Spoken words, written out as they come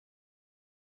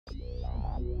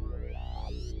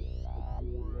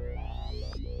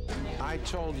I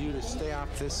told you to stay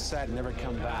off this set and never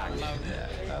come back. I love that.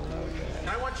 I love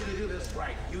that. I want you to do this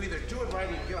right. You either do it right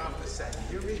or you get off the set.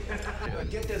 You hear me?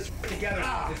 Get this together.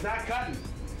 It's not cutting.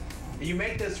 You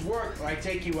make this work or I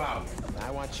take you out.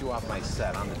 I want you off my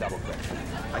set on the double quick.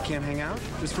 I can't hang out?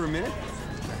 Just for a minute?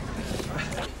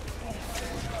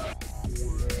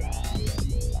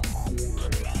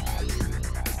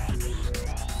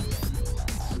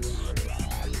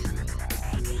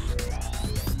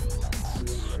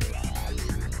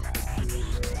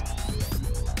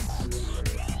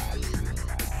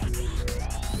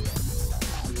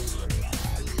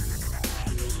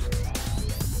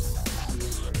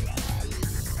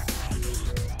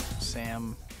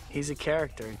 Sam, he's a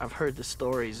character. I've heard the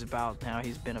stories about how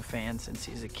he's been a fan since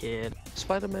he's a kid.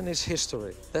 Spider-Man is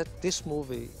history. This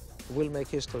movie will make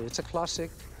history. It's a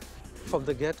classic from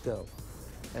the get-go.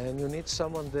 And you need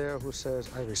someone there who says,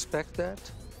 I respect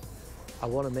that. I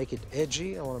want to make it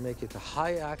edgy. I want to make it a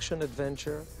high-action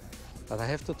adventure. But I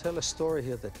have to tell a story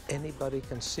here that anybody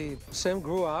can see. Sam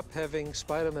grew up having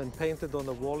Spider-Man painted on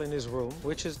the wall in his room,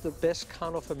 which is the best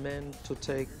kind of a man to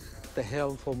take the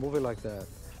helm for a movie like that.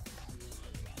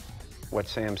 What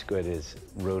Sam's good is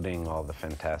rooting all the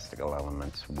fantastical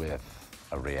elements with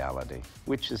a reality,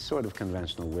 which is sort of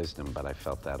conventional wisdom, but I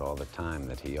felt that all the time,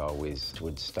 that he always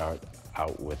would start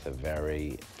out with a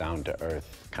very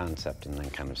down-to-earth concept and then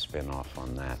kind of spin off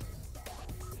on that.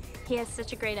 He has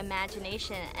such a great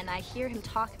imagination, and I hear him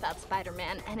talk about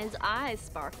Spider-Man, and his eyes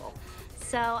sparkle.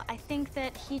 So I think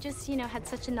that he just, had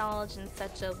such a knowledge and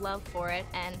such a love for it,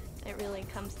 and it really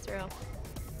comes through.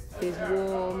 He's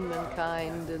warm and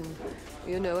kind,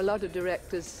 and a lot of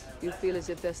directors, you feel as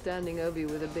if they're standing over you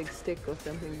with a big stick or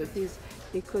something, but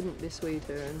he couldn't be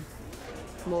sweeter and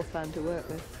more fun to work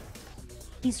with.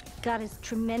 He's got a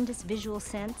tremendous visual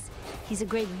sense. He's a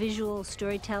great visual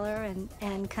storyteller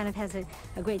and kind of has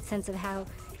a great sense of how,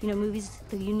 movies,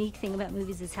 the unique thing about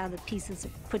movies is how the pieces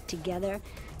are put together.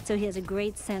 So he has a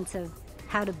great sense of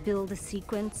how to build a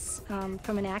sequence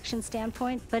from an action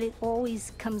standpoint, but it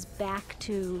always comes back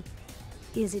to,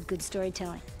 is it good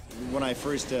storytelling? When I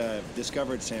first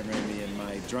discovered Sam Raimi in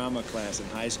my drama class in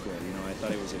high school, I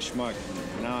thought he was a schmuck,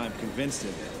 and now I'm convinced of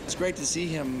it. It's great to see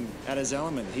him at his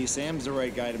element. Sam's the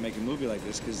right guy to make a movie like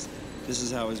this, because this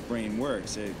is how his brain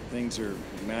works. Things are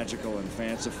magical and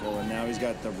fanciful, and now he's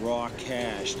got the raw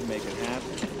cash to make it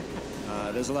happen.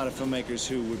 There's a lot of filmmakers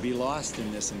who would be lost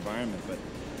in this environment, but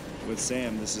with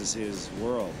Sam, this is his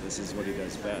world. This is what he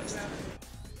does best.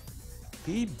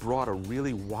 He brought a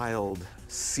really wild,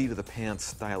 seat-of-the-pants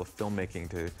style of filmmaking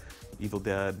to Evil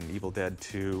Dead and Evil Dead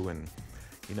 2,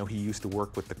 and he used to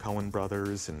work with the Coen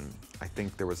brothers, and I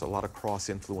think there was a lot of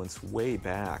cross-influence way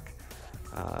back,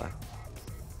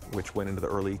 which went into the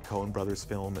early Coen brothers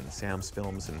film and Sam's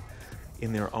films, and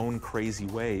in their own crazy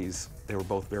ways, they were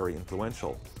both very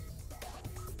influential.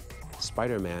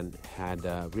 Spider-Man had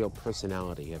real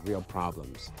personality, he had real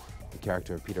problems. The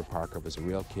character of Peter Parker was a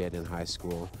real kid in high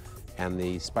school, and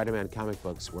the Spider-Man comic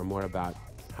books were more about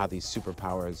how these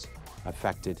superpowers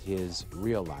affected his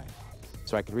real life.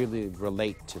 So I could really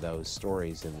relate to those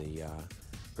stories in the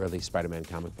early Spider-Man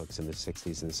comic books in the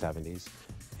 60s and 70s,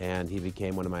 and he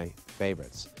became one of my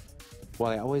favorites.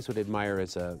 Well, I always would admire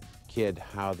as a kid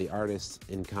how the artists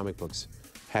in comic books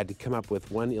had to come up with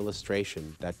one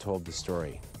illustration that told the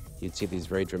story. You'd see these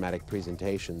very dramatic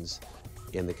presentations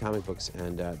in the comic books,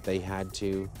 and they had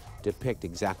to depict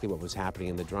exactly what was happening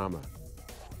in the drama.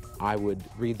 I would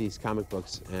read these comic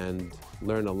books and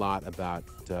learn a lot about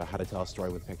how to tell a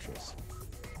story with pictures.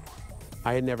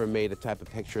 I had never made a type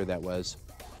of picture that was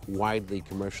widely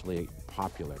commercially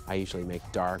popular. I usually make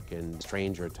dark and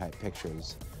stranger type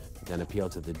pictures that appeal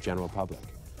to the general public.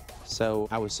 So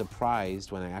I was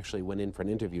surprised when I actually went in for an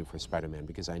interview for Spider-Man,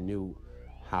 because I knew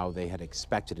how they had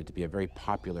expected it to be a very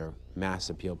popular mass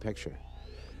appeal picture.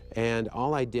 And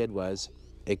all I did was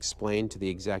explain to the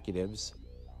executives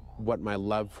what my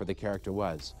love for the character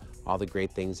was, all the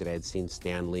great things that I had seen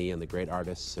Stan Lee and the great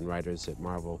artists and writers at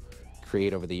Marvel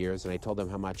create over the years, and I told them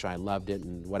how much I loved it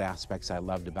and what aspects I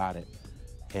loved about it.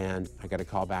 And I got a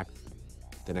call back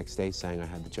the next day saying I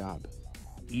had the job.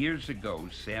 Years ago,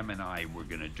 Sam and I were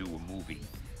going to do a movie,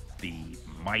 The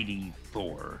Mighty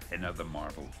Thor, another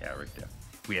Marvel character.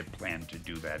 We had planned to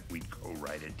do that. We'd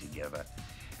co-write it together,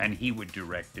 and he would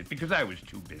direct it because I was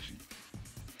too busy.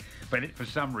 But for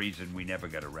some reason, we never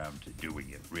got around to doing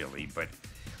it, really. But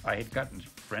I had gotten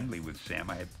friendly with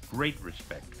Sam. I had great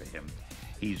respect for him.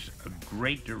 He's a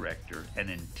great director, an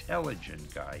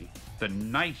intelligent guy, the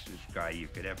nicest guy you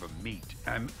could ever meet.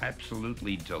 I'm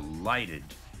absolutely delighted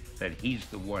that he's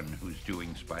the one who's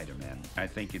doing Spider-Man. I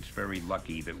think it's very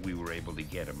lucky that we were able to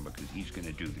get him because he's going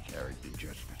to do the character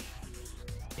justice.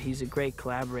 He's a great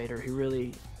collaborator. He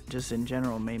really, just in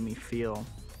general, made me feel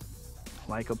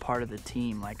like a part of the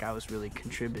team, like I was really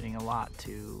contributing a lot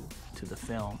to the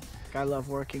film. I love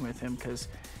working with him because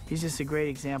he's just a great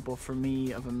example for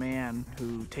me of a man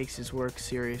who takes his work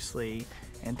seriously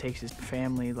and takes his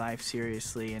family life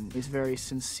seriously, and he's very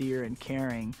sincere and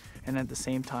caring, and at the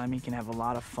same time he can have a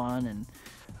lot of fun and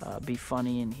be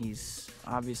funny, and he's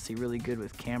obviously really good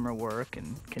with camera work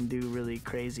and can do really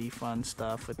crazy fun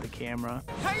stuff with the camera.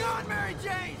 Hang on, Mary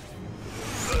Jane!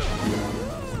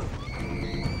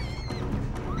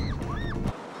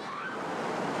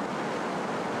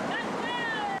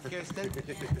 Kirsten,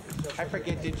 I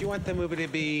forget, did you want the movie to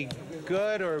be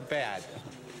good or bad?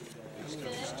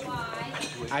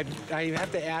 I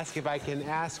have to ask if I can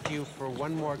ask you for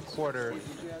one more quarter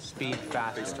speed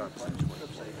faster.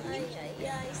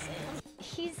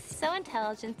 He's so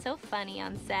intelligent, so funny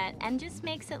on set, and just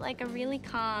makes it like a really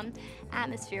calm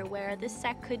atmosphere where this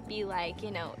set could be like,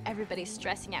 you know, everybody's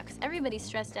stressing out, because everybody's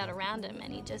stressed out around him,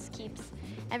 and he just keeps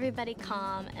everybody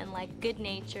calm and like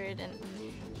good-natured, and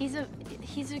he's a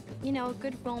you know, a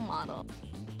good role model.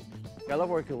 I love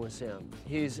working with Sam.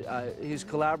 He's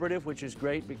collaborative, which is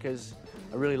great because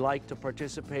I really like to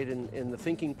participate in the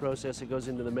thinking process that goes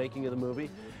into the making of the movie.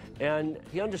 And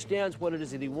he understands what it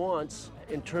is that he wants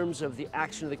in terms of the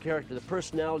action of the character, the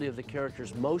personality of the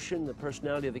character's motion, the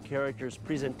personality of the character's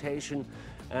presentation,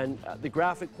 and the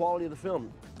graphic quality of the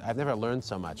film. I've never learned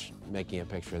so much making a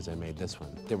picture as I made this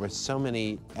one. There were so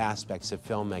many aspects of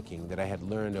filmmaking that I had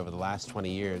learned over the last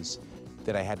 20 years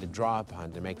that I had to draw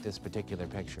upon to make this particular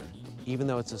picture. Even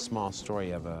though it's a small story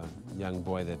of a young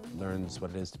boy that learns what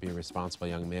it is to be a responsible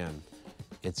young man,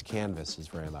 its canvas is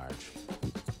very large.